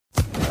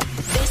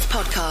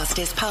podcast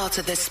is part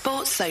of the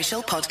Sports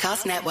Social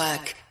Podcast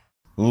Network.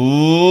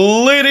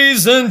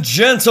 Ladies and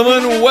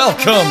gentlemen,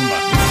 welcome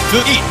to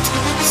Eat,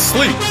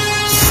 Sleep,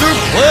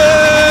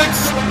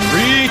 Suplex,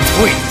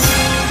 Retweet.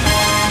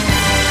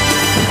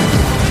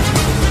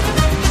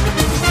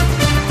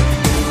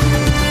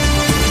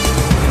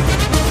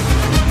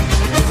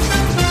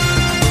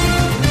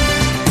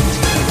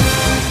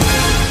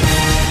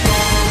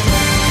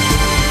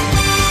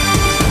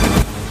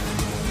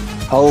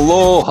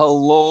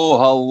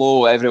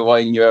 Hello,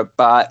 everyone. You're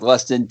back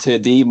listening to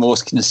the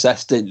most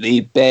consistent,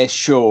 the best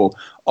show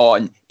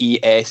on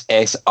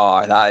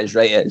ESSR. That is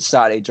right, it's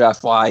Saturday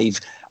Draft Live.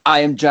 I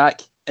am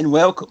Jack, and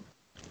welcome.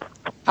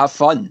 Have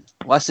fun.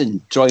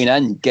 Listen, join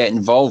in, get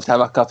involved,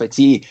 have a cup of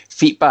tea,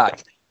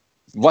 feedback.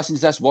 Listen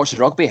to this, watch the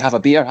rugby, have a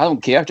beer. I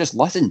don't care. Just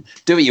listen.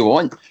 Do what you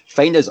want.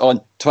 Find us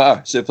on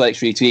Twitter, Suplex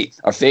Retweet,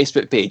 our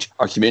Facebook page,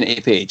 our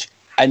community page,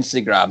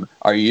 Instagram,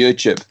 our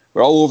YouTube.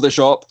 We're all over the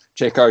shop.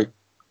 Check out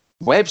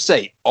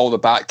website, all the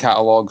back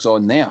catalogues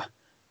on there,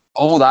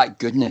 all that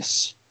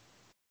goodness,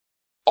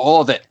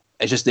 all of it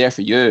is just there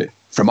for you,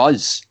 from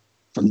us,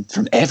 from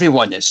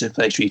everyone at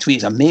Suplex Retweet.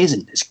 It's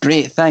amazing. It's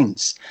great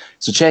things.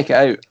 So check it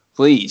out,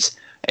 please.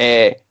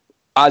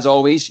 As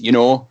always, you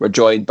know, we're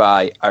joined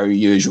by our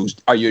usual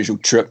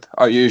troop,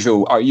 our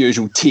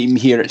usual team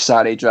here at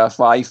Saturday Draft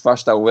Live.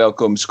 First, I'll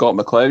welcome Scott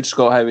McLeod.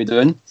 Scott, how are we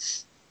doing?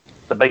 It's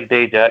a big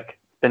day, Jack.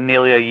 It's been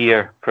nearly a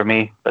year for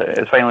me, but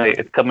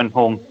it's coming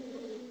home.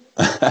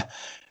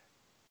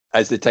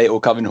 Is the title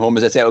coming home?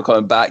 Is the title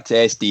coming back to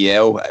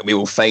SDL? We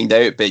will find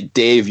out. But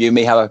Dave, you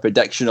may have a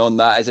prediction on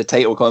that. Is the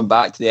title coming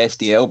back to the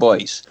SDL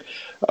boys?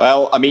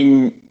 Well, I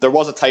mean, there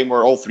was a time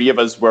where all three of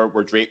us were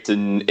draped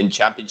in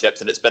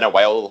championships, and it's been a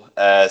while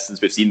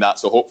since we've seen that.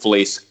 So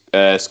hopefully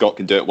Scott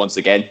can do it once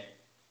again.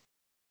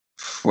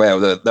 Well,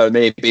 there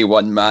may be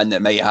one man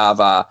that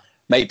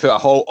might put a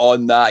halt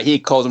on that. He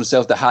calls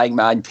himself the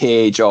Hangman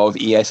Page of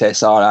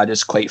ESSR. I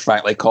just quite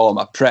frankly call him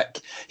a prick.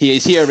 He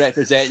is here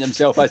representing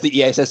himself as the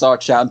ESSR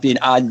champion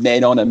and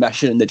men on a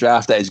mission in the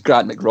draft. That is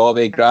Grant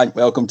McRobbie. Grant,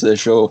 welcome to the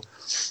show.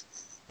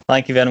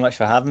 Thank you very much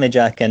for having me,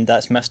 Jack, and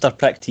that's Mr.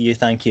 Prick to you.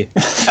 Thank you.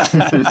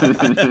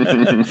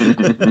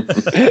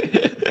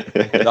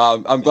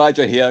 No, I'm glad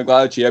you're here.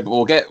 But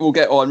we'll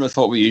get on with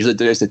what we usually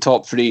do. It's the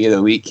top three of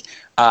the week.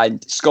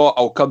 And Scott,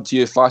 I'll come to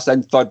you first.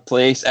 In third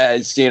place,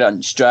 it is Sarah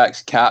and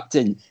Strax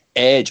captain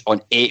Edge on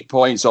 8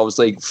 points.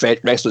 Obviously,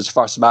 wrestler's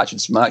first match in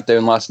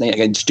SmackDown last night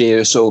against Jey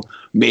Uso,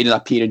 made an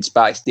appearance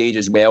backstage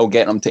as well,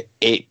 getting them to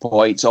 8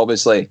 points.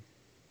 Obviously,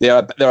 they're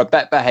a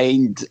bit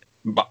behind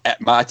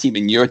my team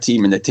and your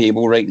team in the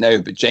table right now,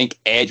 but Jink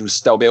Edge will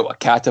still be able to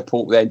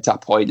catapult them to a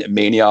point at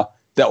Mania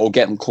that will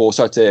get them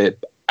closer to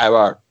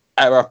our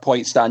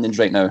point standings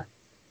right now.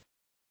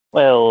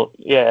 Well,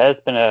 yeah,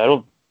 it's been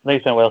I think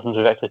it's been a while since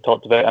we've actually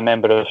talked about a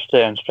member of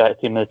Stern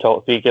Strat team in the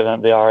top three, given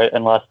that they are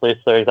in last place.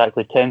 They're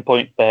exactly 10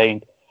 points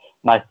behind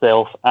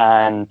myself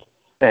and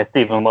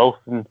Stephen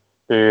Wilson,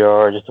 who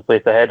are just a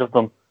place ahead of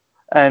them.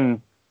 And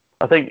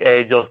I think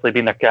Edge, obviously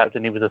being their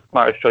captain, he was the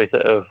smartest choice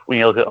out of when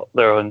you look at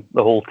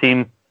the whole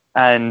team.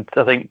 And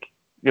I think,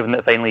 given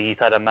that finally he's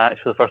had a match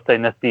for the first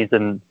time this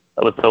season,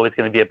 that was always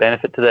going to be a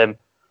benefit to them.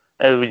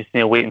 We just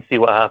need to wait and see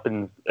what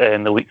happens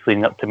in the weeks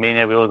leading up to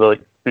Mania. We only got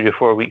like 3 or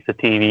 4 weeks of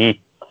TV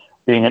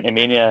being into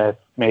Mania. If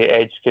maybe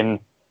Edge can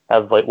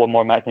have like one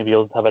more match, maybe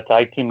he'll have a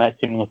tag team match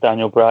teaming with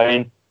Daniel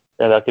Bryan,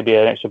 then that could be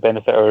an extra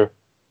benefit. Or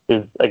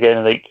because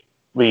again, like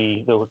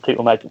the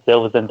title match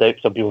itself is in doubt.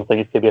 Some people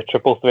think it's going to be a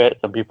triple threat.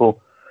 Some people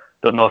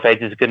don't know if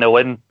Edge is going to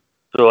win.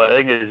 So I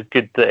think it's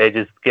good that Edge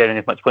is getting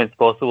as much points as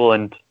possible,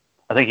 and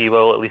I think he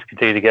will at least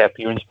continue to get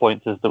appearance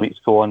points as the weeks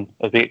go on,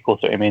 as we get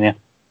closer to Mania.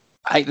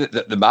 I think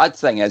the mad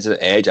thing is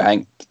that Edge, I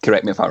think,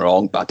 correct me if I'm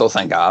wrong, but I don't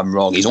think I'm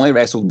wrong. He's only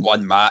wrestled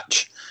one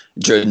match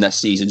during this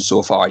season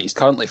so far. He's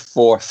currently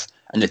 4th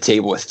in the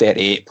table with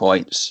 38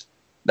 points.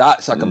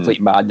 That's a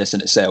complete madness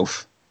in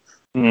itself.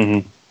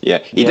 Mm-hmm. Yeah,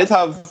 he did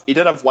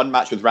have one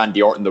match with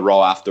Randy Orton, the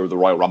Raw after the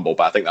Royal Rumble,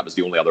 but I think that was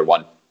the only other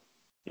one.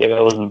 Yeah,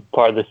 that wasn't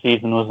part of the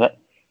season, was it?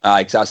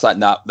 Because that's like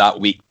that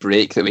week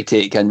break that we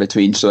take in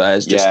between, so it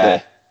is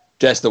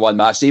just the one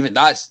match. Even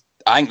I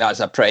think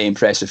that's a pretty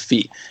impressive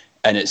feat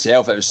in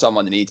itself. It was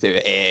someone that needed to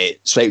be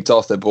swiped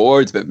off the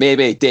board. But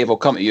maybe, Dave, will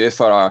come to you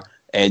for our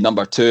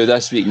number 2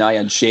 this week, Nia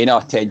and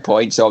Shayna, 10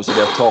 points. Obviously,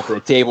 they're top of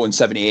the table in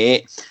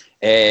 78.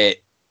 They're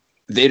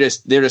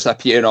just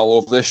appearing all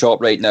over the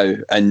shop right now.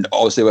 And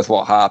obviously, with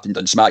what happened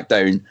on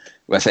SmackDown,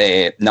 with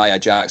Nia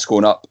Jax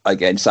going up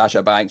against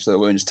Sasha Banks for the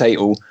women's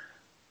title,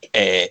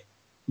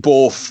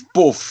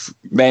 both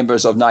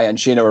members of Nia and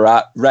Shayna were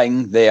at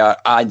ring there,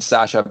 and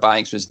Sasha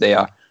Banks was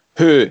there,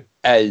 who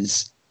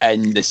is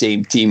in the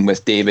same team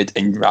with David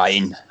and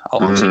Ryan,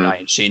 obviously Nia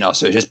and Shayna.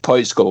 So just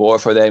points galore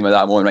for them at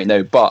that moment right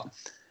now. But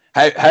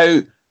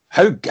how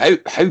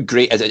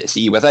great is it to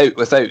see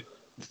without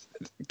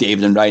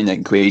David and Ryan in the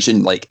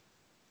equation, like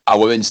a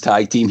women's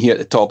tag team here at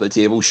the top of the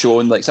table,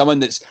 showing like someone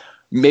that's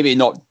maybe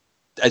not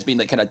has been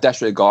like kind of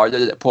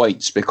disregarded at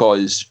points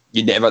because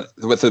you never,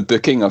 with the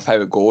booking of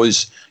how it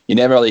goes, you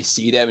never really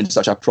see them in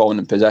such a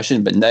prominent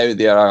position. But now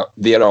they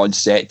are on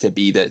set to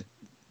be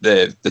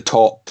the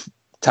top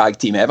tag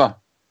team ever.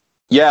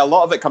 Yeah, a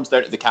lot of it comes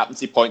down to the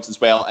captaincy points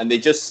as well. And they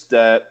just,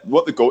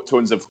 what the Goat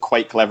Tones have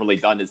quite cleverly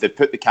done is they've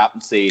put the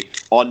captaincy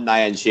on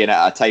Nia and Shayna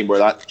at a time where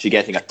they're actually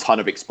getting a ton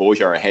of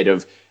exposure ahead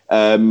of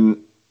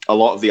a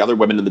lot of the other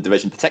women in the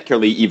division,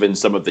 particularly even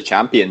some of the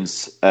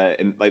champions,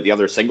 like the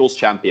other singles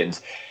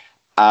champions.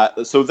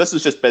 So this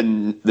has just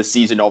been the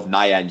season of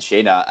Nia and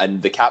Shayna,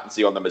 and the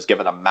captaincy on them has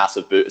given a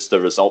massive boost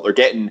of result. They're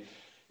getting,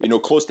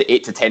 close to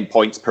 8 to 10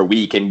 points per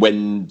week and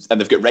wins,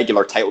 and they've got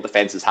regular title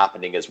defenses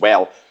happening as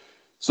well.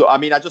 So, I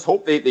mean, I just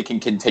hope they can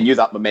continue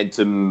that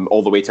momentum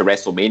all the way to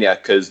WrestleMania,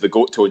 because the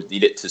Goat Toads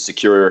need it to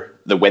secure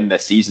the win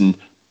this season.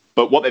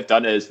 But what they've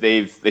done is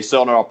they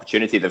saw an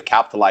opportunity, they've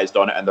capitalised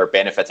on it, and they're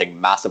benefiting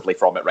massively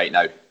from it right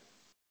now.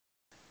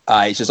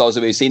 It's just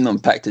also we've seen them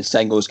picked as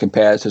singles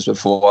competitors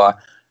before.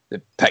 They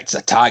picked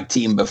as a tag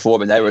team before,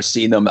 but now we're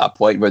seeing them at a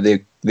point where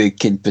they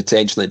can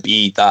potentially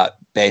be that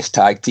best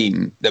tag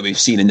team that we've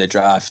seen in the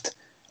draft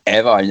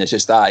ever. And it's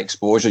just that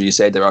exposure. You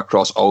said they're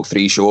across all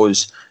 3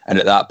 shows, and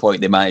at that point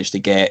they managed to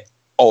get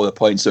all the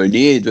points they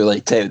needed with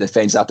like title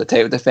defence after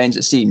title defence,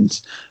 it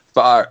seems.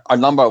 But our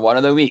number one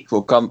of the week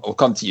will come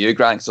to you,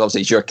 Grant, because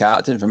obviously it's your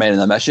captain for Men on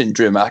a Mission,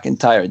 Drew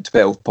McIntyre, at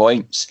 12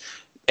 points.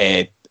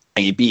 And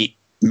he beat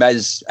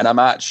Miz in a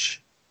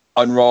match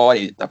on Raw.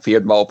 He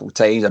appeared multiple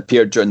times,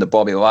 appeared during the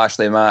Bobby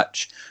Lashley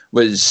match.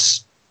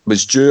 Was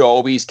Drew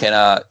always kind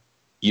of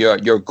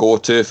your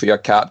go-to for your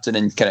captain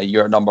and kind of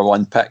your number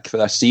one pick for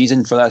this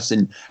season for this?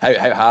 And how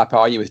happy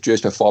are you with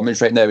Drew's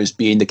performance right now as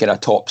being the kind of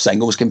top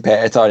singles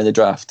competitor in the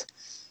draft?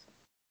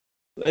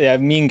 Yeah,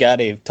 me and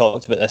Gary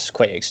talked about this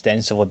quite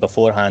extensively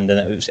beforehand,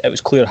 and it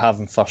was clear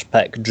having first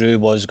pick, Drew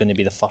was going to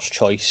be the first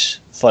choice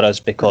for us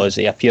because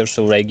he appears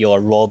so regular.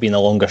 Raw being a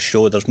longer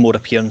show, there's more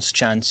appearance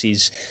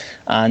chances,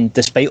 and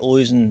despite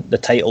losing the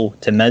title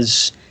to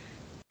Miz,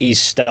 he's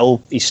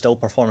still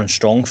performing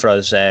strong for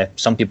us.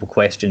 Some people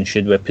question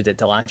should we put it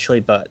to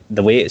Lashley, but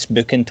the way it's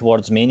booking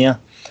towards Mania,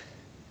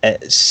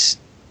 it's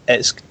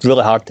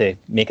really hard to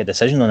make a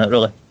decision on it.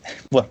 Really,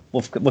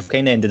 we've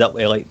kind of ended up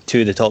with like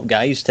 2 of the top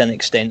guys to an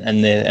extent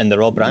in the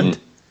Raw brand.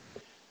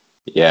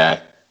 Yeah.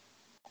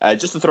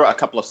 Just to throw out a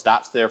couple of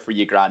stats there for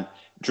you, Grant.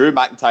 Drew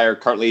McIntyre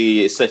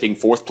currently is sitting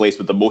 4th place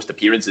with the most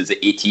appearances at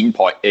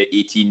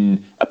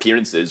 18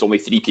 appearances. Only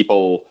 3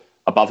 people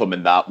above him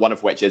in that, one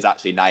of which is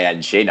actually Nia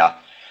and Shayna.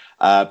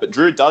 But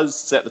Drew does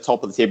sit at the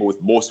top of the table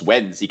with most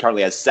wins. He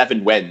currently has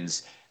 7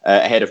 wins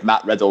ahead of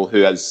Matt Riddle,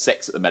 who has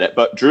 6 at the minute.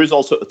 But Drew's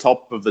also at the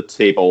top of the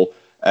table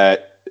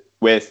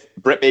with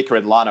Britt Baker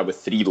and Lana with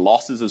 3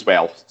 losses as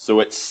well. So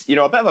it's, a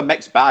bit of a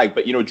mixed bag.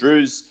 But,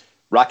 Drew's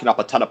racking up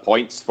a ton of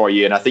points for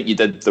you. And I think you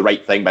did the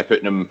right thing by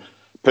putting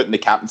the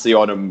captaincy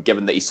on him,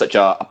 given that he's such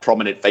a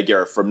prominent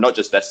figure from not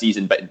just this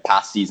season, but in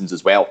past seasons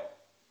as well.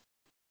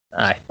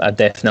 Aye, I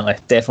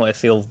definitely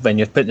feel when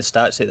you're putting the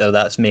stats out there,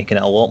 that's making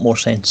it a lot more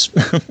sense.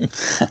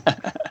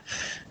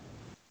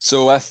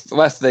 So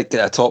with the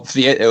kind of top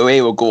 3 out the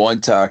way, we'll go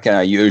on to our kind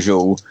of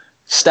usual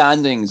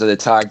standings of the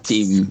tag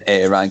team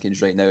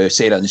rankings right now.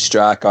 Sarah and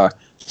Strack are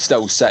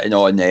still sitting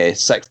on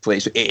 6th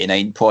place with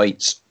 89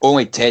 points,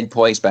 only 10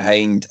 points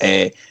behind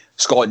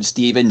Scott and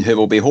Stephen, who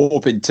will be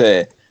hoping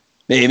to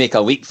maybe make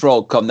a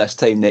leapfrog come this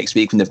time next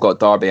week when they've got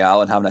Darby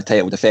Allin having a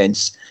title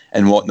defence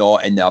and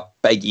whatnot, and a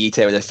Big E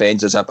title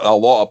defence. There's a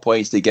lot of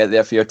points to get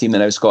there for your team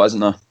now, Scott, isn't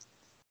there?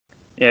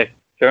 Yeah,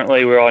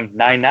 currently we're on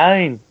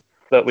 9-9,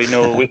 but we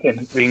know we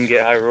can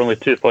get higher. We're only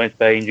 2 points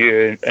behind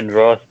you and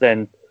Ross.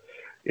 Then,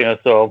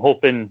 so I'm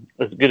hoping,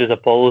 as good as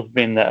Apollo's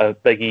been, that a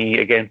Big E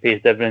again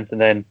pays dividends,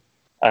 and then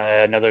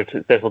another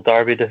successful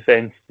Darby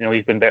defence.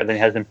 He's been better than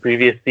he has in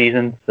previous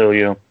seasons. So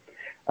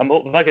I'm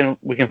hoping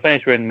we can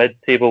finish. We're in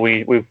mid-table.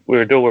 We're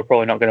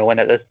probably not going to win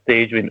at this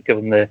stage,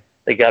 given the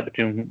gap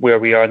between where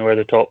we are and where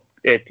the top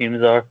 8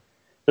 teams are.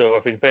 So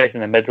if we can finish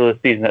in the middle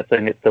of the season, that's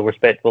something that's still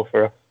respectable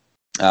for us.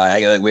 I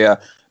think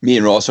me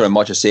and Ross are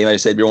much the same. I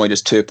said we're only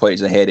just 2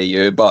 points ahead of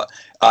you, but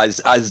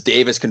as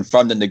Dave has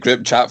confirmed in the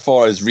group chat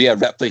for us, Rhea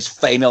Ripley's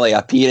finally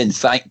appearing.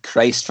 Thank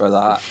Christ for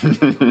that.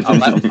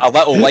 a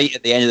little light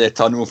at the end of the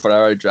tunnel for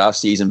our draft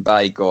season,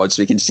 by God,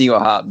 so we can see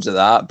what happens to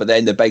that. But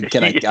then the big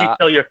kind of gap.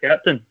 Still your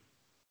captain?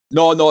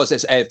 No,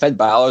 it's Finn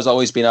Balor's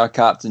always been our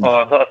captain.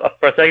 Oh,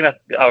 for a second,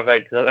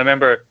 right, because I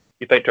remember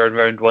you picked her in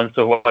round 1,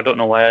 so I don't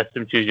know why I asked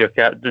him to choose your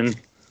captain.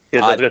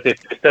 Because I was going to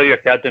say, still your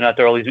captain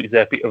after all these weeks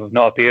of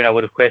not appearing, I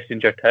would have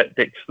questioned your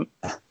tactics.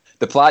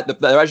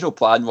 The original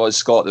plan was,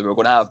 Scott, that we were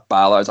going to have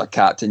Balor as our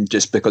captain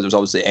just because it was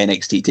obviously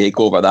NXT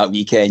TakeOver that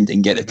weekend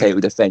and get the title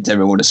defence and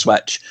everyone to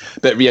switch.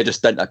 But Rhea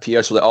just didn't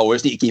appear, so we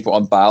just need to keep it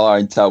on Balor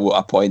until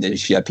a point that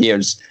she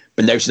appears.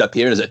 But now she's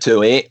appearing, is it too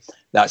late?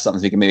 That's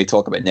something we can maybe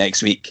talk about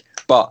next week.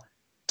 But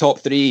top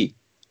 3,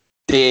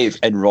 Dave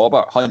and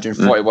Robert,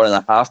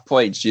 141.5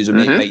 points.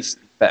 Usually makes a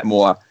bit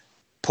more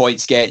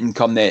points getting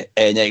come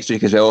next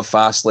week as well.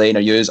 Fastlane,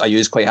 are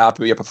you quite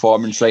happy with your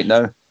performance right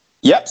now?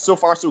 Yep, so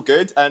far so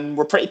good, and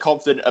we're pretty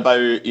confident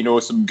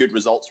about some good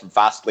results from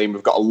Fastlane.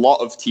 We've got a lot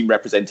of team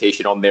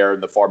representation on there in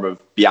the form of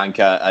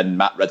Bianca and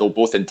Matt Riddle,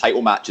 both in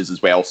title matches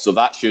as well. So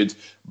that should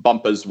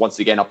bump us once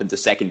again up into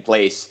second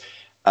place.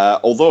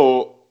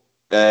 Although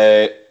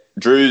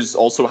Drew's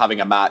also having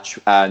a match,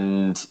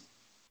 and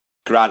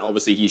Grant,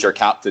 obviously, he's your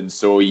captain,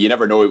 so you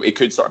never know. It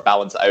could sort of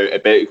balance it out a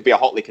bit. It could be a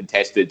hotly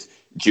contested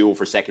duel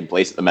for second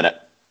place at the minute.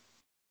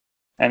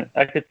 And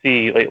I could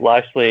see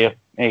Lashley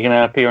making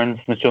an appearance,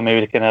 and so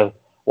maybe to kind of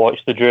watch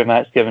the Drew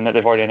match, given that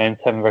they've already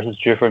announced him versus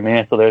Drew for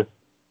Mania, so there's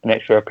an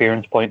extra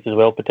appearance points as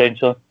well,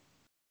 potentially.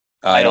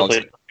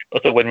 Also,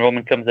 when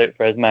Roman comes out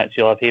for his match,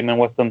 you'll have Heyman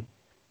with him,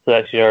 so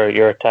that's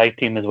your tag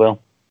team as well.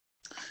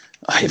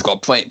 You've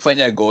got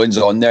plenty of goings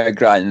on there,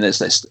 Grant, and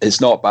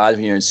it's not bad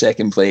when you're in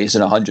second place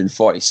and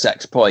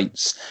 146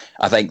 points.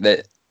 I think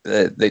that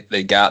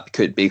the gap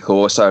could be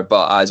closer,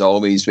 but as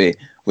always,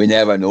 we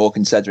never know,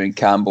 considering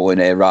Campbell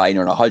and Ryan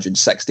are on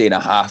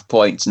 160.5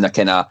 points, and they're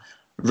kind of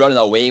running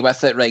away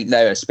with it right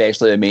now,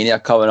 especially the Mania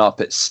coming up.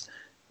 It's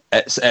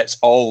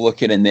all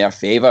looking in their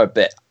favour,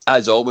 but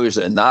as always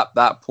in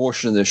that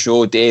portion of the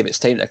show, Dave, it's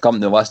time to come to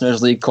the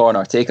Listeners League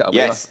corner. Take it away.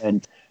 Yes.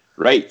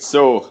 Right,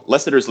 so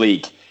Listeners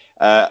League.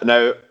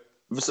 Now,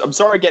 I'm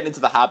sort of getting into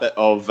the habit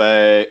of,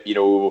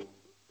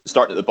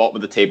 starting at the bottom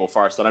of the table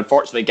first. And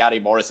unfortunately, Gary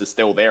Morris is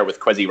still there with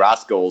Quizzy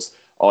Rascals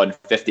on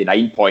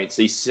 59 points.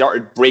 He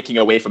started breaking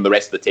away from the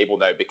rest of the table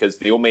now, because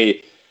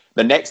the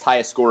next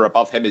highest scorer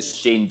above him is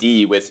Shane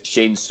D with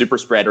Shane's Super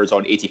Spreaders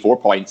on 84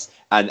 points,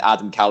 and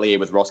Adam Callier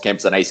with Ross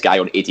Kemp's a Nice Guy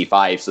on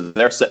 85. So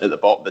they're sitting at the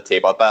bottom of the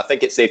table. But I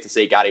think it's safe to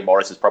say Gary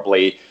Morris is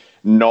probably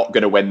not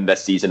going to win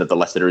this season of the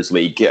Listeners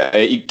League.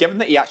 Given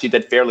that he actually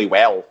did fairly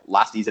well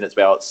last season as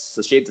well, it's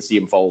a shame to see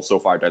him fall so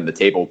far down the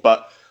table.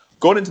 But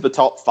going into the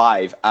top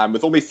five, and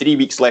with only 3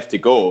 weeks left to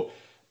go,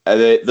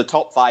 the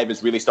top five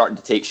is really starting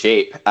to take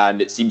shape,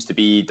 and it seems to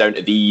be down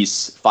to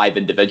these 5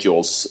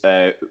 individuals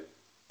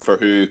for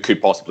who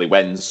could possibly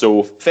win.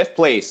 So fifth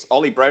place,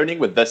 Ollie Browning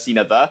with This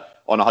Cena The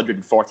on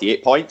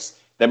 148 points.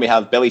 Then we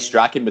have Billy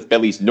Strachan with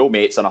Billy's No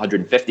Mates on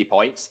 150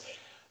 points.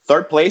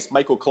 Third place,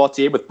 Michael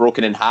Cloutier with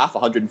Broken in Half,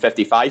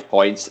 155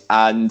 points.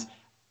 And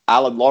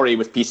Alan Laurie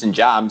with Peace and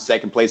Jam,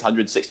 second place,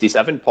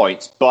 167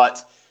 points.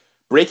 But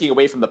breaking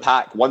away from the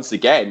pack once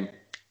again,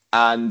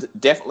 and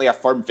definitely a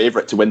firm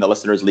favourite to win the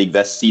Listeners League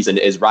this season,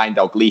 is Ryan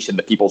Dalgleish in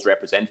the People's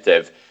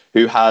Representative,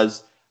 who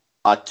has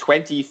a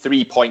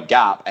 23-point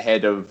gap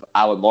ahead of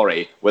Alan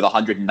Laurie with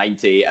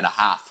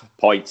 190.5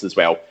 points as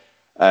well.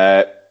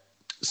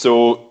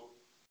 So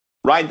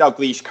Ryan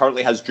Dalgleish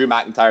currently has Drew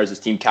McIntyre as his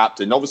team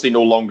captain, obviously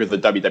no longer the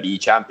WWE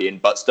champion,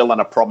 but still in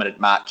a prominent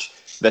match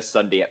this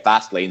Sunday at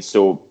Fastlane,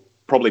 so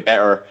probably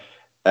better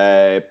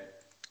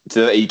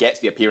so that he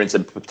gets the appearance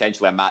and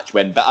potentially a match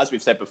win. But as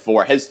we've said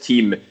before, his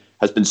team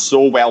has been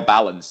so well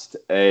balanced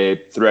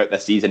throughout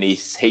this season.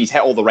 He's hit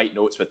all the right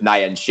notes with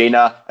Nia and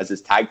Shayna as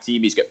his tag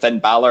team. He's got Finn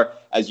Balor,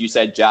 as you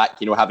said, Jack.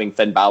 Having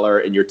Finn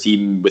Balor in your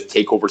team with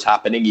takeovers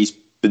happening, he's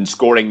been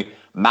scoring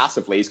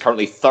massively. He's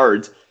currently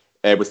third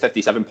with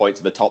 57 points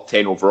in the top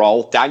 10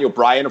 overall. Daniel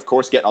Bryan, of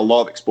course, getting a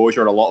lot of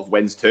exposure and a lot of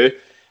wins too.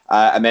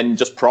 And then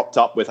just propped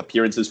up with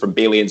appearances from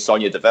Bayley and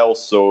Sonya Deville.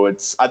 So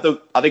I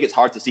think it's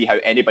hard to see how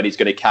anybody's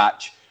going to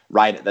catch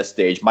Ryan at this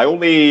stage. My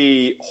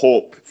only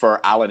hope for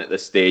Alan at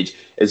this stage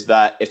is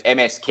that if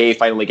MSK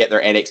finally get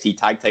their NXT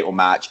tag title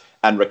match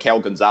and Raquel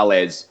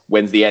Gonzalez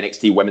wins the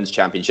NXT Women's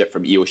Championship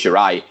from Io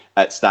Shirai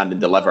at Stand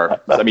and Deliver.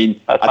 I mean,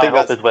 I think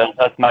that's as well.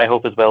 That's my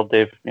hope as well,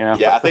 Dave. Yeah,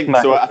 I think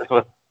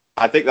so.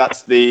 I think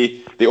that's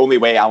the only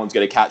way Alan's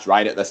going to catch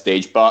Ryan at this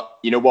stage. But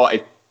you know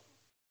what?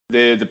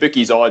 The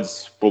bookies'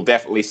 odds will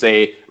definitely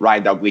say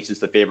Ryan Dalgleish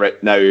is the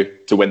favourite now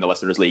to win the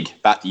Listeners League.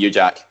 Back to you,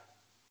 Jack.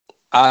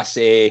 I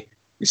say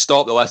we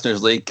stop the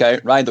Listeners League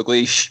count. Ryan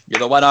Dalgleish, you're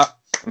the winner.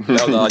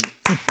 Well done.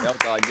 Well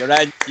done.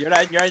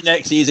 You're in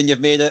next season.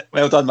 You've made it.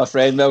 Well done, my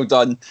friend. Well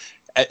done.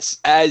 It's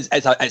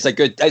a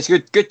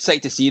good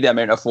sight to see the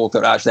amount of folk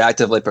that are actually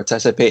actively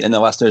participating in the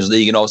Listeners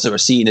League, and also we're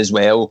seeing as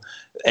well.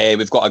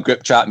 We've got a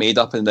group chat made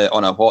up on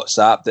a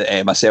WhatsApp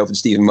that myself and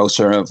Stephen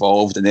Wilson are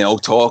involved, and they all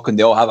talk and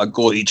they all have a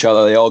go at each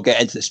other. They all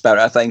get into the spirit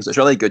of things. It's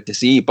really good to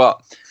see.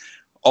 But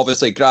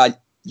obviously, Grant,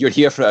 you're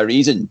here for a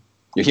reason.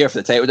 You're here for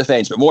the title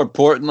defence, but more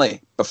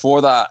importantly,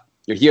 before that,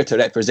 you're here to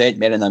represent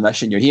Men in a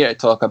Mission. You're here to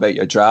talk about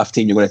your draft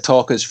team. You're going to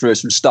talk us through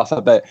some stuff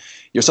about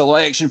your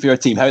selection for your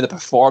team, how they're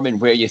performing,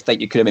 where you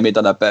think you could have maybe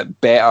done a bit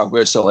better,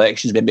 where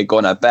selections maybe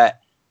gone a bit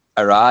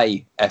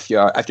awry. If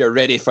you're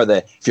ready for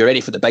the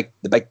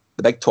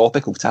big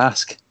topical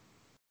task.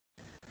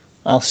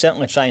 I'll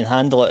certainly try and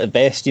handle it at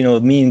best.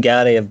 Me and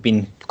Gary have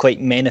been quite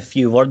men a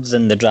few words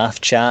in the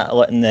draft chat,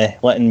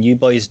 letting you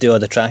boys do all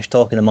the trash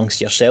talking amongst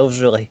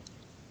yourselves, really.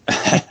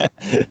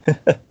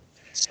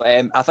 So,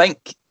 I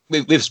think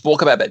we've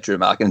spoken about Drew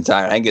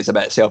McIntyre. I think it's a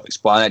bit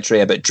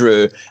self-explanatory about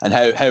Drew and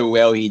how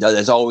well he does.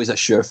 There's always a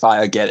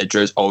surefire get that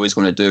Drew's always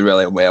going to do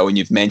really well. And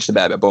you've mentioned a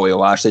bit about Bobby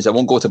Lashley, so I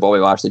won't go to Bobby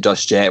Lashley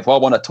just yet. What I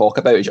want to talk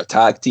about is your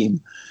tag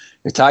team.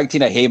 Your tag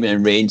team of Heyman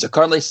and Reigns are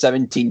currently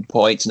 17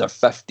 points and they're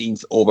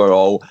 15th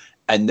overall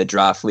in the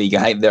draft league.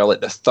 I think they're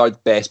like the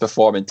third best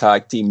performing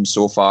tag team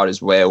so far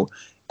as well.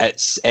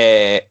 It's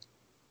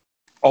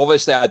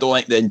obviously, I don't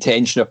think the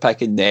intention of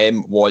picking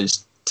them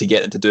was to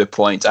get them to do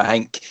points. I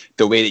think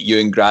the way that you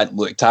and Grant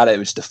looked at it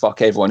was to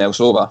fuck everyone else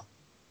over.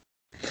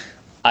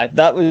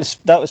 That was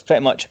pretty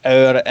much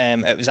our.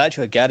 It was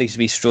actually Gary's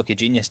wee stroke of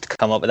genius to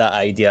come up with that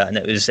idea, and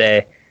it was,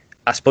 I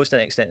suppose, to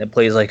an extent, it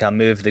plays like a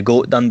move the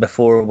GOAT done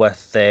before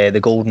with the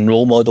Golden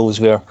Role Models,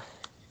 where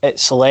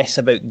it's less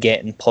about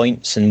getting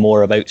points and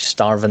more about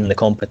starving the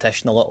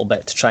competition a little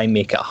bit to try and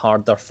make it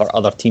harder for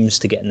other teams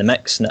to get in the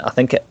mix. And I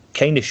think it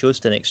kind of shows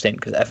to an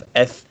extent, because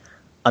if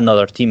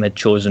another team had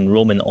chosen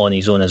Roman on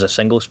his own as a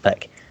singles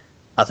pick,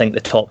 I think the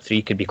top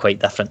three could be quite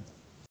different.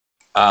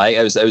 I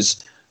was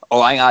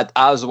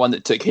the one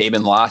that took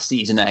Heyman last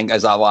season, I think,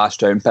 as that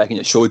last round pick, and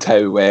it showed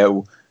how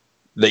well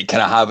they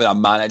kind of having a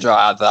manager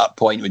at that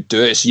point would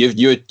do it. So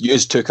you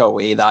just took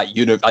away that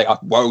like a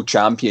world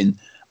champion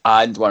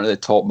and one of the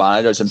top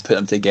managers and put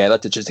them together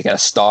to just kind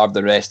of starve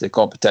the rest of the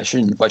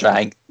competition, which I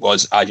think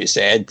was, as you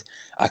said,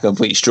 a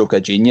complete stroke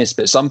of genius.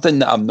 But something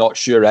that I'm not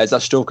sure is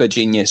a stroke of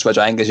genius, which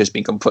I think has just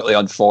been completely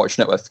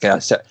unfortunate with kind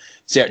of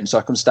certain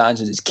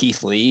circumstances, is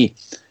Keith Lee,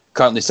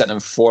 currently sitting on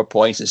 4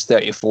 points, is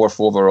 34th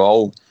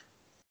overall.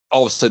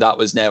 Obviously, that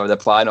was never the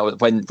plan.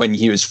 When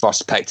he was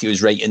first picked, he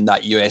was right in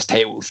that US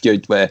title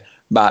feud with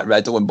Matt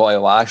Riddle and Bobby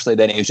Lashley.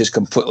 Then he was just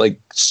completely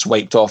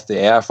swiped off the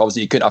earth.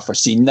 Obviously, you couldn't have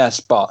foreseen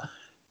this, but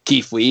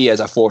Keith Lee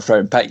as a 4th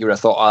round pick, you would have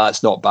thought, oh,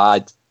 that's not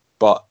bad,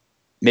 but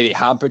maybe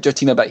hampered your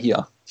team a bit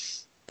here.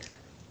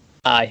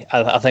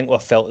 I think we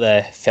felt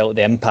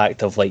the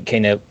impact of like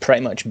kind of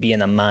pretty much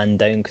being a man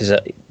down, because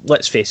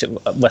let's face it,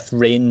 with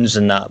Reigns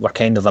and that, we're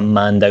kind of a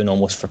man down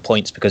almost for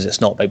points because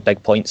it's not about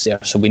big points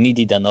there. So we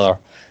needed another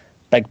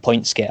big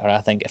points getter. I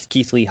think if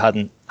Keith Lee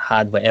hadn't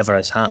had whatever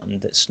has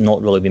happened, it's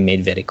not really been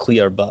made very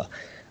clear, but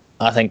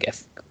I think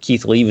if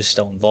Keith Lee was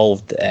still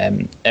involved,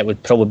 it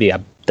would probably be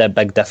a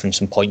big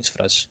difference in points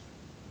for us.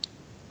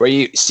 Were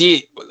you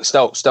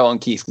still on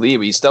Keith Lee?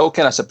 Were you still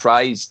kind of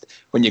surprised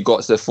when you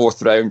got to the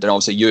 4th round, and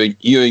obviously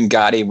you and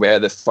Gary were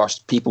the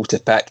first people to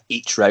pick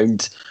each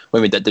round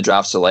when we did the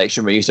draft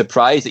selection? Were you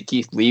surprised that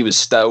Keith Lee was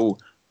still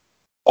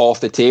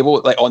off the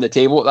table, like on the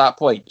table at that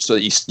point, so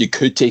that you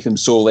could take him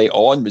so late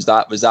on? Was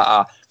that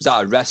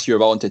a risk you were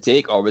willing to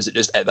take, or was it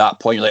just at that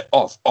point you're like,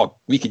 oh,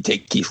 we could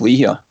take Keith Lee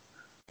here?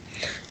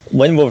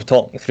 When we were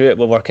talking through it,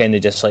 we were kind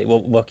of just like,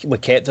 we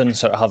kept on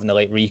sort of having to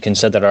like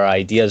reconsider our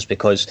ideas,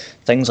 because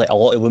things like a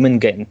lot of women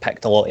getting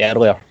picked a lot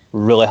earlier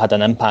really had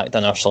an impact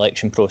on our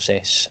selection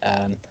process.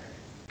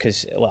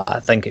 Because I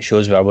think it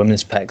shows with our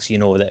women's picks,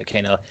 that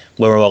kind of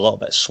we were a little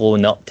bit slow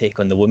in the uptake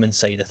on the women's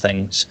side of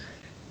things.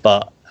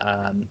 But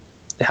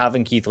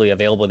having Keith Lee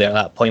available there at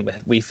that point,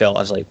 we felt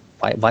as like,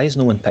 why has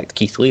no one picked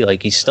Keith Lee?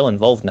 Like, he's still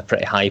involved in a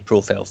pretty high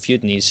profile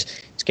feud, and he's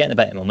getting a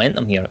bit of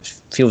momentum here.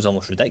 It feels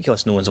almost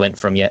ridiculous no one's went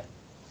for him yet.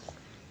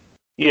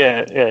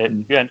 Yeah,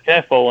 and kind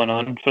of following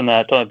on from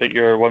that, talking about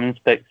your women's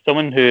pick,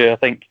 someone who I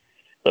think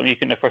something you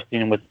couldn't have first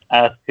seen was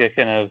Asuka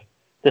kind of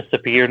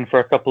disappearing for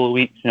a couple of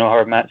weeks.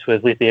 Her match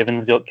with Lacey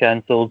Evans got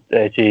cancelled.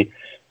 She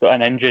got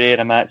an injury in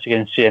a match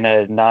against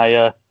Shayna and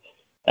Nia,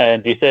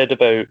 and you said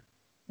about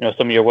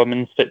some of your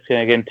women's picks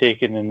kind of getting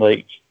taken, and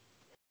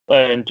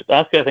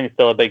Asuka I think is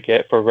still a big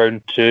get for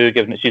round 2,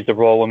 given that she's the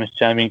Raw Women's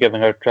Champion,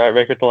 given her track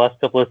record the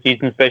last couple of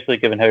seasons, especially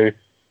given how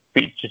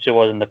featured she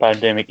was in the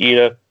pandemic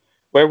era.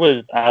 Where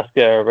was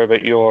Asuka, or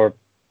about your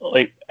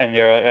in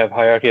your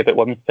hierarchy about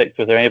women's picks?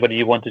 Was there anybody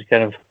you wanted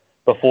kind of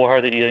before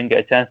her that you didn't get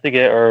a chance to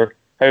get, or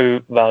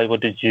how valuable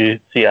did you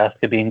see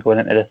Asuka being going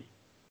into this?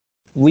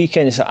 We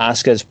kind of saw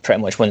Asuka as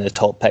pretty much one of the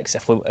top picks.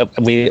 If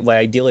we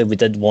ideally we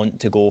did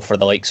want to go for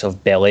the likes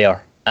of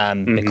Belair,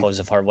 because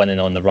of her winning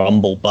on the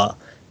Rumble, but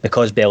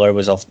because Belair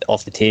was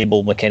off the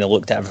table, we kind of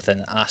looked at everything.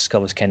 Asuka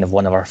was kind of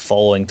one of our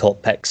following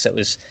top picks. It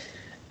was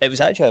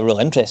actually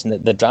really interesting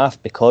that the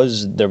draft,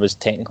 because there was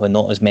technically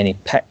not as many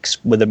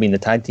picks with there being the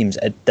tag teams,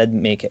 it did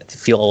make it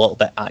feel a little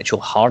bit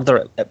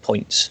harder at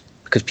points,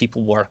 because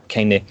people were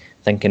kind of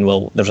thinking,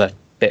 well, there's a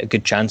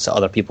good chance that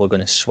other people are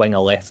going to swing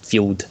a left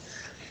field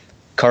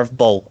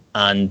curveball,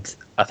 and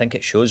I think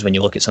it shows when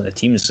you look at some of the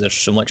teams. There's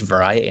so much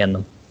variety in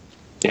them.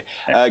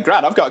 Yeah.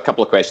 Grant, I've got a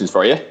couple of questions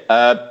for you.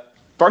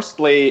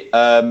 Firstly,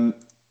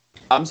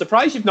 I'm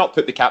surprised you've not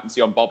put the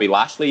captaincy on Bobby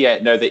Lashley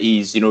yet, now that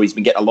he's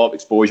been getting a lot of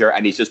exposure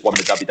and he's just won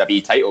the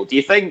WWE title. Do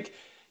you think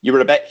you were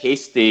a bit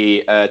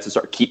hasty to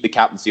sort of keep the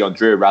captaincy on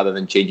Drew rather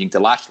than changing to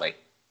Lashley?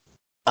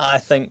 I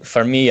think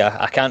for me,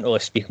 I can't really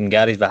speak on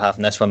Gary's behalf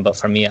in this one, but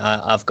for me,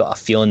 I've got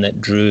a feeling that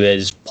Drew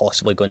is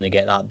possibly going to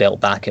get that belt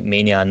back at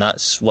Mania, and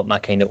that's what my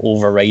kind of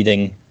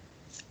overriding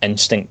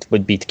instinct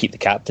would be, to keep the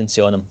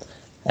captaincy on him.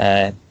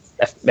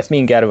 If me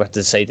and Gary were to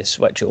decide to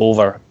switch it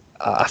over,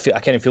 I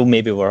kind of feel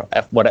maybe we're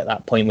at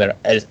that point where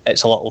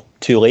it's a little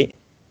too late.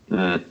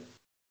 Sorry,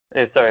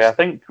 I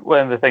think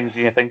one of the things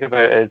you think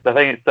about is, I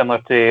think it's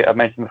similar to, I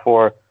mentioned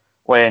before,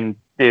 when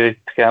David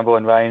Campbell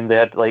and Ryan, they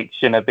had like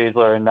Shayna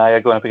Baszler and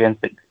Nia going up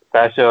against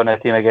Sasha on a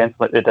team against,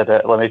 like they did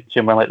at Elimination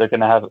Chamber, like they're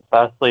going to have it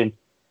Fastlane,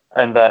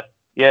 and that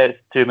yeah, it's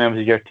two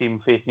members of your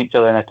team facing each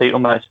other in a title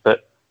match,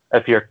 but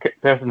if your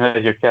person who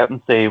has your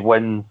captaincy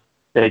wins,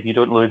 then you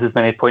don't lose as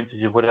many points as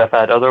you would have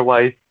had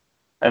otherwise.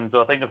 And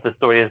so I think if the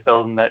story is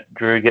building that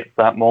Drew gets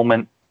that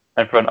moment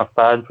in front of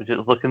fans, which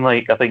it's looking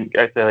like, I think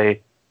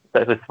actually it's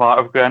actually smart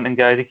of Grant and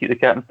Guy to keep the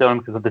captaincy on,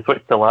 because if they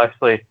switched to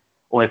Lashley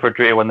only for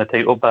Drew to win the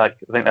title back,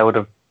 I think that would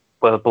have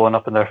blown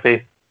up in their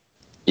face.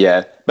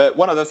 Yeah, but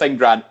one other thing,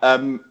 Grant.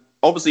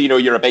 Obviously,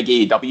 you're a big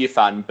AEW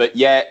fan, but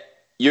yet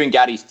you and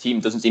Gary's team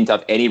doesn't seem to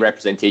have any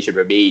representation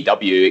from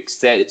AEW.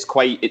 Except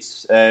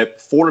it's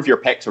 4 of your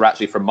picks are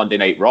actually from Monday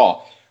Night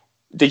Raw.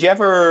 Did you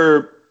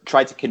ever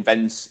try to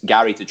convince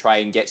Gary to try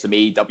and get some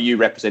AEW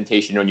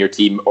representation on your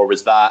team, or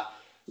was that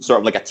sort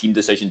of like a team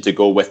decision to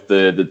go with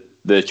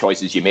the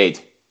choices you made?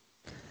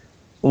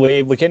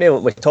 We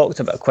talked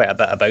about quite a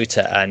bit about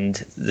it, and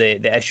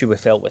the issue we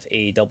felt with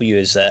AEW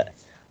is that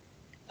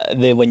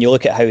when you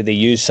look at how they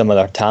use some of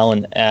their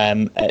talent,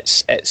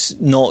 it's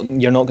not,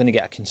 you're not going to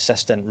get a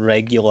consistent,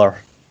 regular,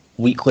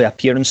 weekly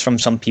appearance from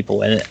some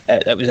people, and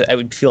it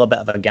would feel a bit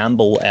of a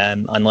gamble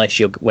unless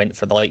you went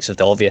for the likes of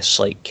the obvious,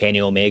 like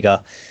Kenny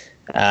Omega,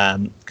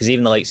 because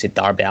even the likes of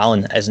Darby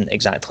Allin isn't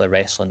exactly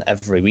wrestling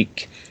every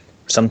week.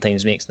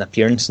 Sometimes makes an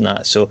appearance in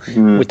that. So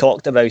we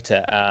talked about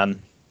it.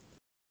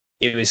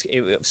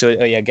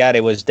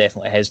 Gary was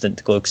definitely hesitant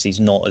to go because he's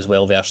not as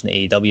well versed in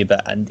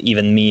AEW. And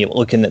even me,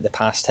 looking at the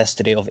past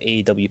history of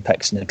AEW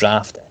picks in the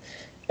draft,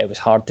 it was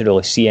hard to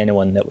really see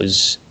anyone that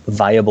was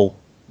viable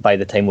by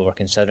the time we were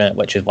considering it,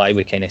 which is why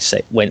we kind of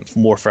went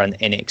more for an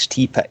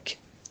NXT pick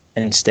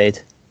instead.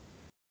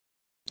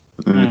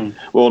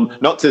 Well,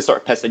 not to sort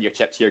of piss in your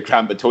chips here,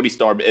 Grant, but Tony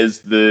Storm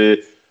is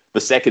the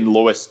second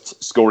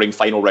lowest scoring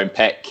final round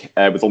pick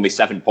with only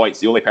 7 points.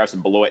 The only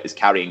person below it is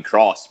Karrion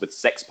Kross with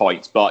 6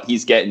 points, but he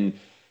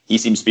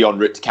seems to be en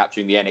route to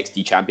capturing the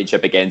NXT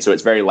Championship again, so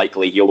it's very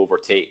likely he'll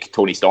overtake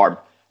Tony Storm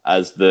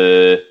as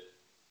the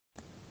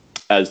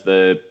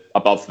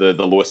above the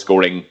lowest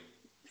scoring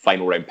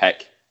final round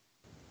pick.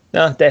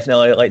 No,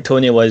 definitely. Like,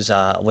 Tony was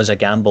a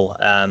gamble.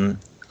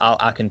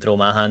 I can throw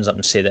my hands up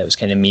and say that it was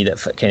kind of me that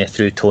kind of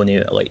threw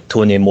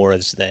Tony more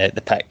as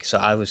the pick. So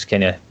I was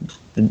kind of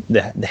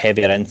the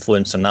heavier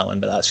influence on that one,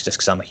 but that's just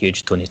because I'm a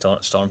huge Tony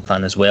Storm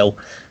fan as well.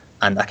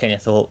 And I kind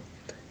of thought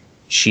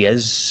she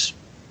has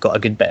got a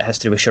good bit of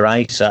history with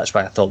Shirai, so that's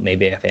why I thought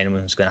maybe if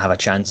anyone's going to have a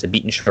chance of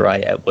beating Shirai,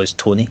 it was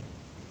Tony.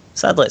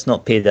 Sadly, it's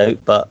not paid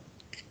out, but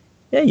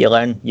yeah, you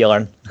learn.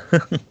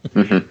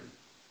 Mm-hmm.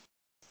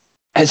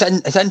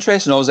 It's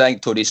interesting. Also, I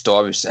think Tony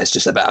Storm is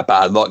just a bit of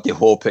bad luck. You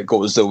hope it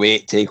goes the way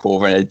it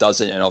takeover, and it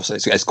doesn't. And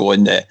obviously, it's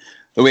going the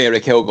way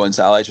Raquel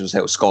Gonzalez was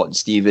helped Scott and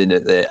Steven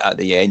at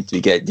the end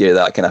to get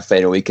that kind of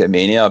final week of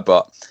Mania.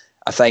 But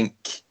I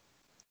think,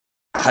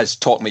 has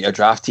talking about your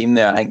draft team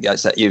there, I think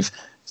that's that you've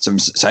some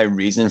sound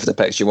reason for the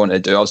picks you want to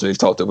do. Also, we've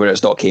talked about where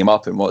it's not came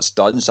up and what's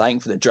done. So I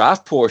think for the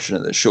draft portion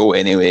of the show,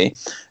 anyway,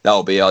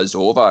 that'll be us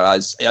over.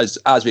 As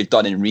we've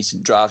done in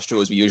recent draft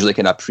shows, we usually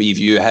kind of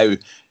preview how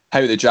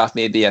the draft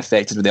may be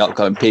affected with the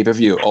upcoming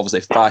pay-per-view.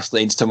 Obviously,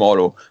 Fastlane's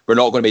tomorrow. We're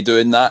not going to be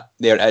doing that.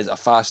 There is a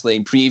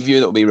Fastlane preview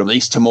that will be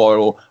released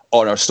tomorrow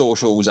on our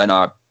socials and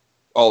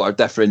all our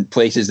different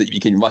places that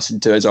you can listen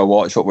to as I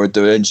watch what we're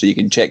doing, so you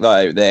can check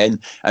that out then.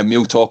 And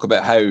we'll talk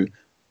about how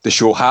the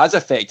show has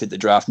affected the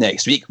draft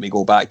next week when we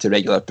go back to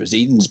regular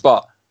proceedings.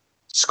 But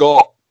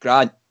Scott,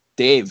 Grant,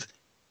 Dave,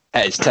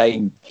 it's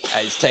time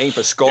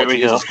for Scott to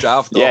use his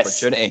draft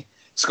opportunity.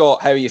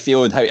 Scott, how are you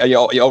feeling? Are you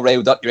all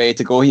riled up? You ready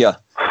to go here?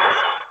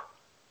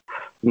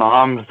 My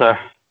arms are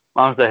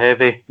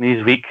heavy,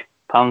 knees weak,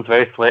 palms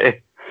very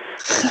sweaty.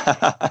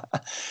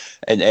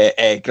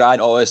 And Grant,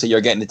 obviously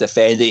you're getting to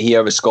defend it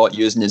here with Scott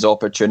using his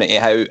opportunity.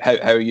 How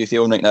are you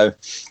feeling right now?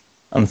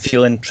 I'm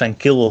feeling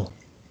tranquilo.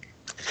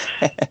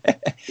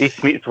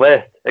 East meets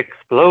West,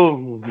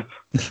 explode.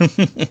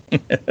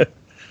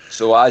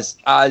 So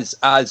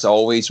as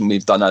always, when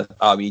we've done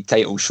a wee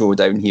title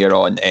showdown here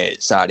on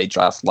Saturday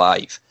Draft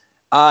Live,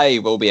 I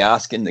will be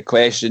asking the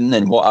question,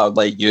 and what I would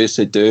like you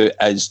to do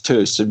is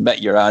to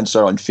submit your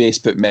answer on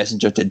Facebook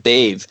Messenger to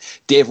Dave.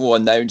 Dave will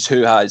announce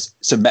who has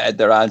submitted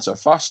their answer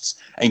first.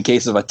 In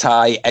case of a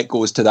tie, it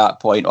goes to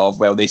that point of,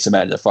 well, they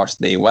submitted it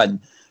first, they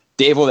win.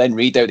 Dave will then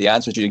read out the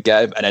answers you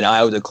give, and then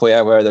I'll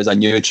declare whether there's a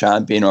new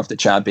champion or if the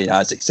champion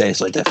has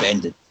successfully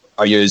defended.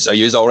 Are you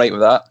all right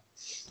with that?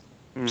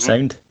 Mm-hmm.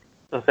 Sound.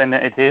 So send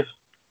it to Dave.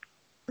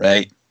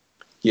 Right.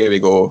 Here we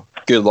go.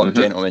 Good luck,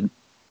 gentlemen.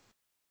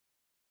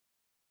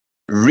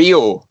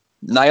 Rio,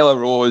 Nyla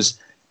Rose,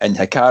 and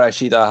Hikaru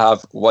Shida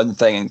have one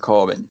thing in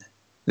common.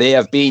 They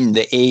have been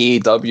the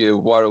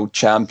AEW World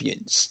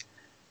Champions.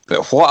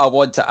 But what I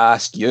want to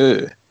ask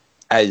you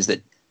is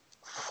that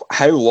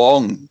how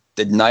long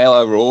did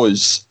Nyla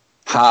Rose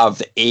have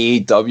the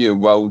AEW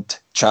World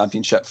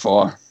Championship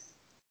for?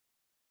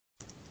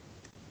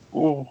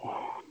 Oh,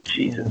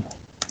 Jesus.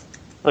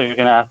 So you're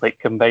going to ask, like,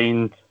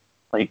 combined,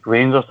 like,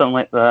 reigns or something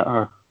like that,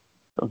 or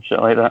some shit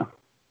like that?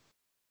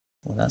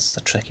 Well, that's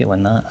a tricky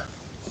one, that.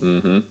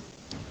 Mm-hmm.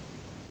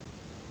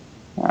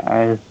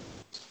 I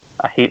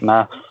hate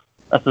maths.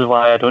 This is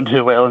why I don't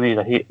do well in these.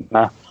 I hate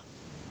maths.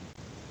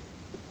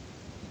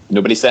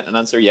 Nobody sent an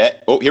answer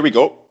yet. Oh, here we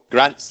go.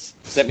 Grant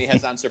sent me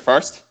his answer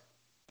first.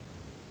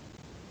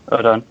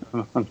 Hold on.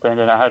 I'm thinking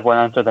I had one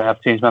answer, then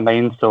I've changed my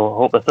mind, so I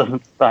hope this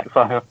doesn't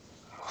backfire.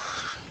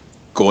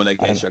 Going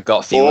against your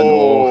gut feeling.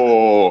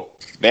 Oh,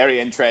 very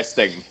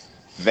interesting.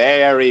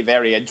 Very,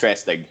 very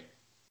interesting.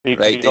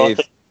 Right, Dave.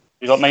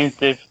 You got mine,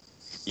 Dave?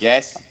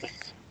 Yes.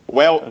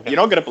 Well, You're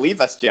not going to believe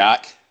this,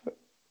 Jack,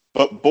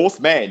 but both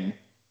men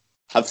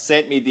have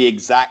sent me the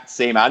exact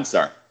same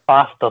answer.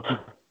 Bastard.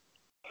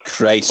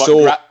 Christ.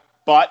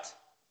 But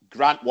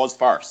Grant was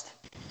first.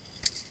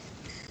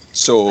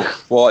 So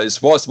what's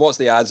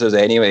the answers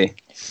anyway?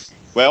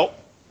 Well,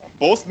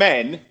 both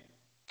men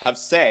have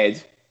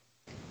said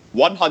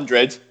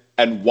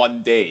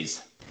 101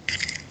 days.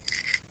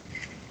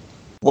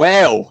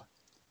 Well,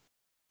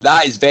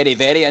 that is very,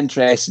 very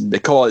interesting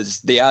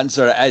because the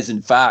answer is,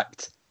 in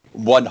fact,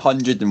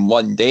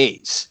 101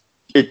 days.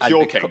 You're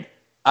joking.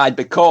 And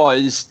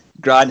because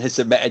Grant has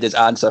submitted his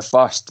answer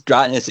first,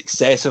 Grant has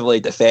successfully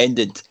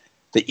defended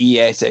the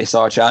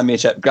ESSR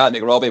Championship. Grant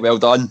McRobbie, well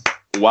done.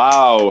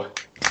 Wow.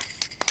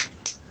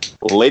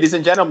 Ladies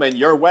and gentlemen,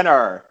 your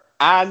winner,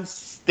 and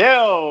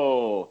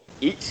still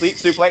Eat, Sleep,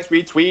 Suplex,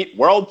 Retweet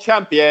World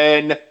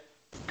Champion,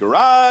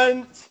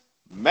 Grant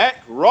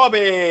McRobbie.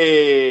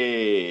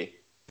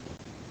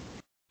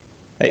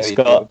 Hey,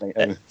 Scott,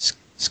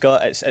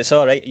 it's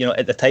all right. You know,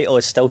 the title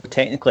is still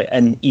technically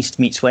in East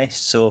meets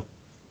West, so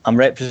I'm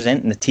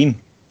representing the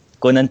team,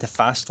 going into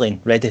Fastlane,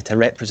 ready to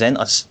represent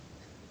us.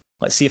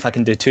 Let's see if I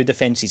can do 2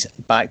 defences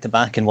back to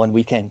back in one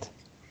weekend.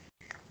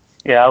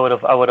 Yeah, I would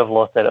have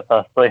lost it at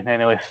Fastlane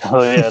anyway.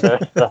 So yeah,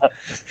 there's that.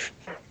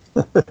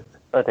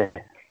 But,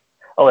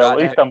 at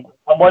least I'm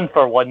 1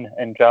 for 1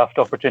 in draft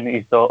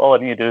opportunities. So all I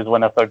need to do is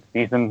win a 3rd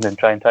season and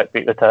try and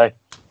break the tie.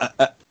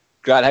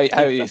 Grant,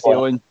 how are you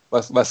feeling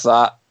with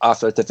that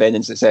after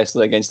defending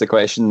successfully against the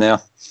question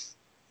there?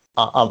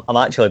 I'm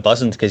actually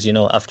buzzing because, you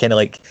know, I've kind of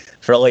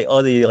for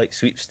all the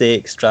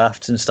sweepstakes,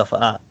 drafts and stuff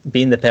like that,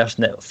 being the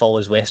person that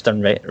follows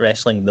Western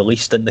wrestling the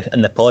least in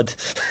the pod,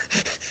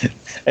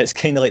 it's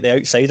kind of like the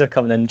outsider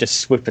coming in, just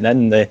swooping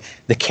in, the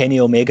Kenny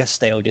Omega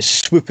style,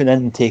 just swooping in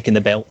and taking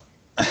the belt.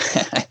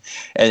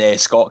 And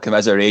Scott,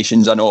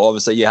 commiserations. I know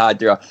obviously you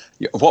had your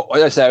what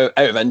was out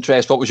of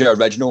interest, what was your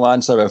original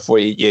answer before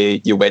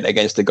you went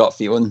against the gut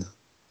feeling?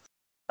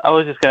 I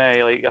was just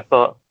gonna I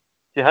thought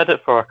she had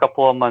it for a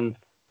couple of months,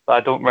 but I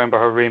don't remember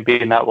her reign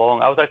being that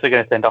long. I was actually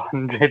going to send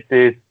 100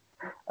 days,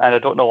 and I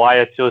don't know why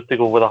I chose to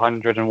go with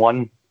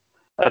 101.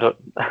 I don't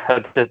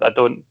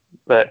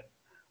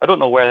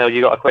know where the hell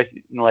you got a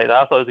question like that.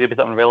 I thought it was going to be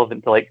something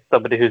relevant to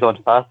somebody who's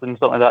on fast and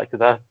something like that,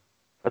 because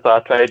that's what I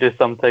try to do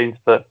sometimes.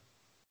 But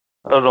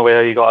I don't know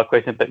where you got a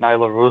question about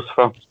Nyla Rose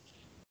from.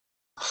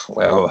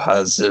 Well,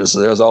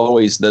 there's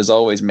always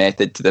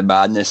method to the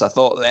madness. I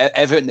thought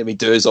everything that we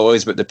do is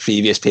always about the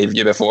previous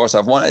pay-per-view before, so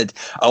I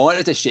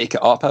wanted to shake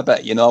it up a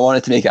bit. You know, I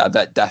wanted to make it a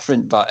bit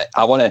different, but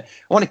I want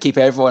to keep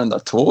everyone on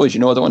their toes. You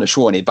know, I don't want to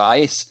show any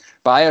bias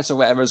or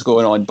whatever's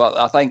going on. But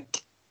I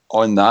think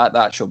on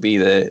that shall be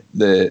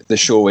the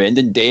show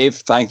ending. Dave,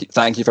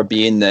 thank you for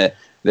being the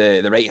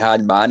right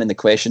hand man in the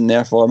question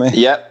there for me.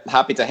 Yep,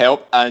 happy to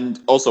help. And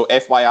also,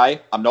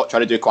 FYI, I'm not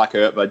trying to do quack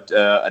out of an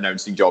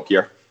announcing job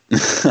here.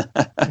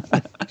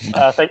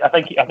 I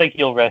think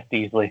you'll rest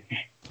easily.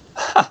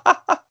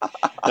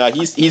 No,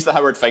 he's the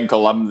Howard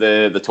Finkel. I'm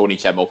the Tony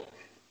Chimmel.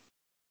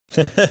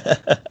 I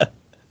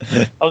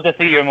was gonna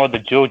say you're more the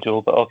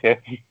JoJo, but okay.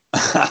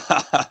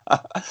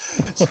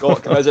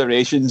 Scott,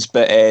 commiserations,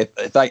 but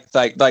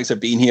thanks for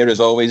being here as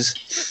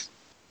always.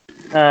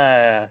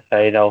 Fine.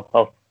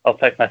 I'll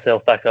pick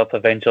myself back up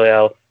eventually.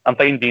 I'm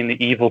fine being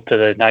the evil to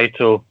the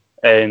Nitro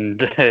in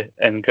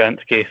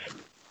Grant's case.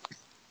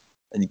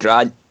 And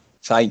Grant,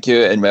 thank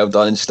you, and well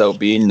done in still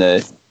being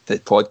the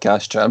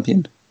podcast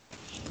champion.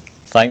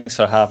 Thanks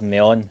for having me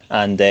on,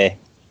 and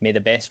may the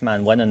best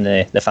man win in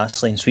the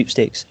Fastlane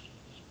sweepstakes.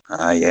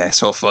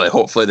 Yes,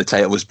 hopefully the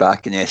title was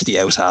back in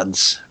SDL's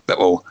hands, but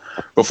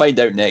we'll find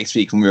out next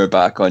week when we're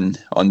back on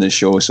the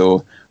show.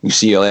 So we'll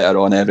see you later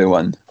on,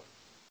 everyone.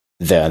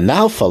 There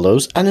now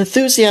follows an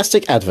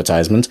enthusiastic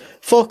advertisement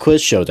for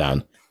Quiz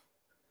Showdown.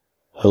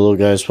 Hello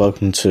guys,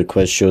 welcome to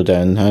Quiz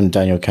Showdown. I'm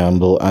Daniel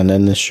Campbell, and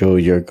in this show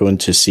you're going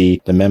to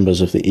see the members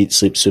of the Eat,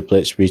 Sleep,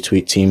 Suplex,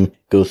 Retweet team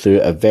go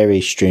through a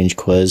very strange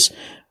quiz.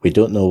 We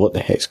don't know what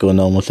the heck's going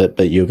on with it,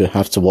 but you're going to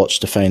have to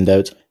watch to find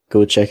out.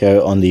 Go check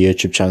out on the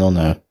YouTube channel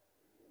now.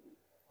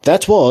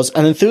 That was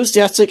an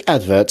enthusiastic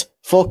advert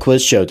for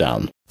Quiz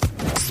Showdown.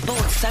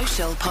 Sports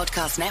Social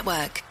Podcast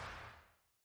Network.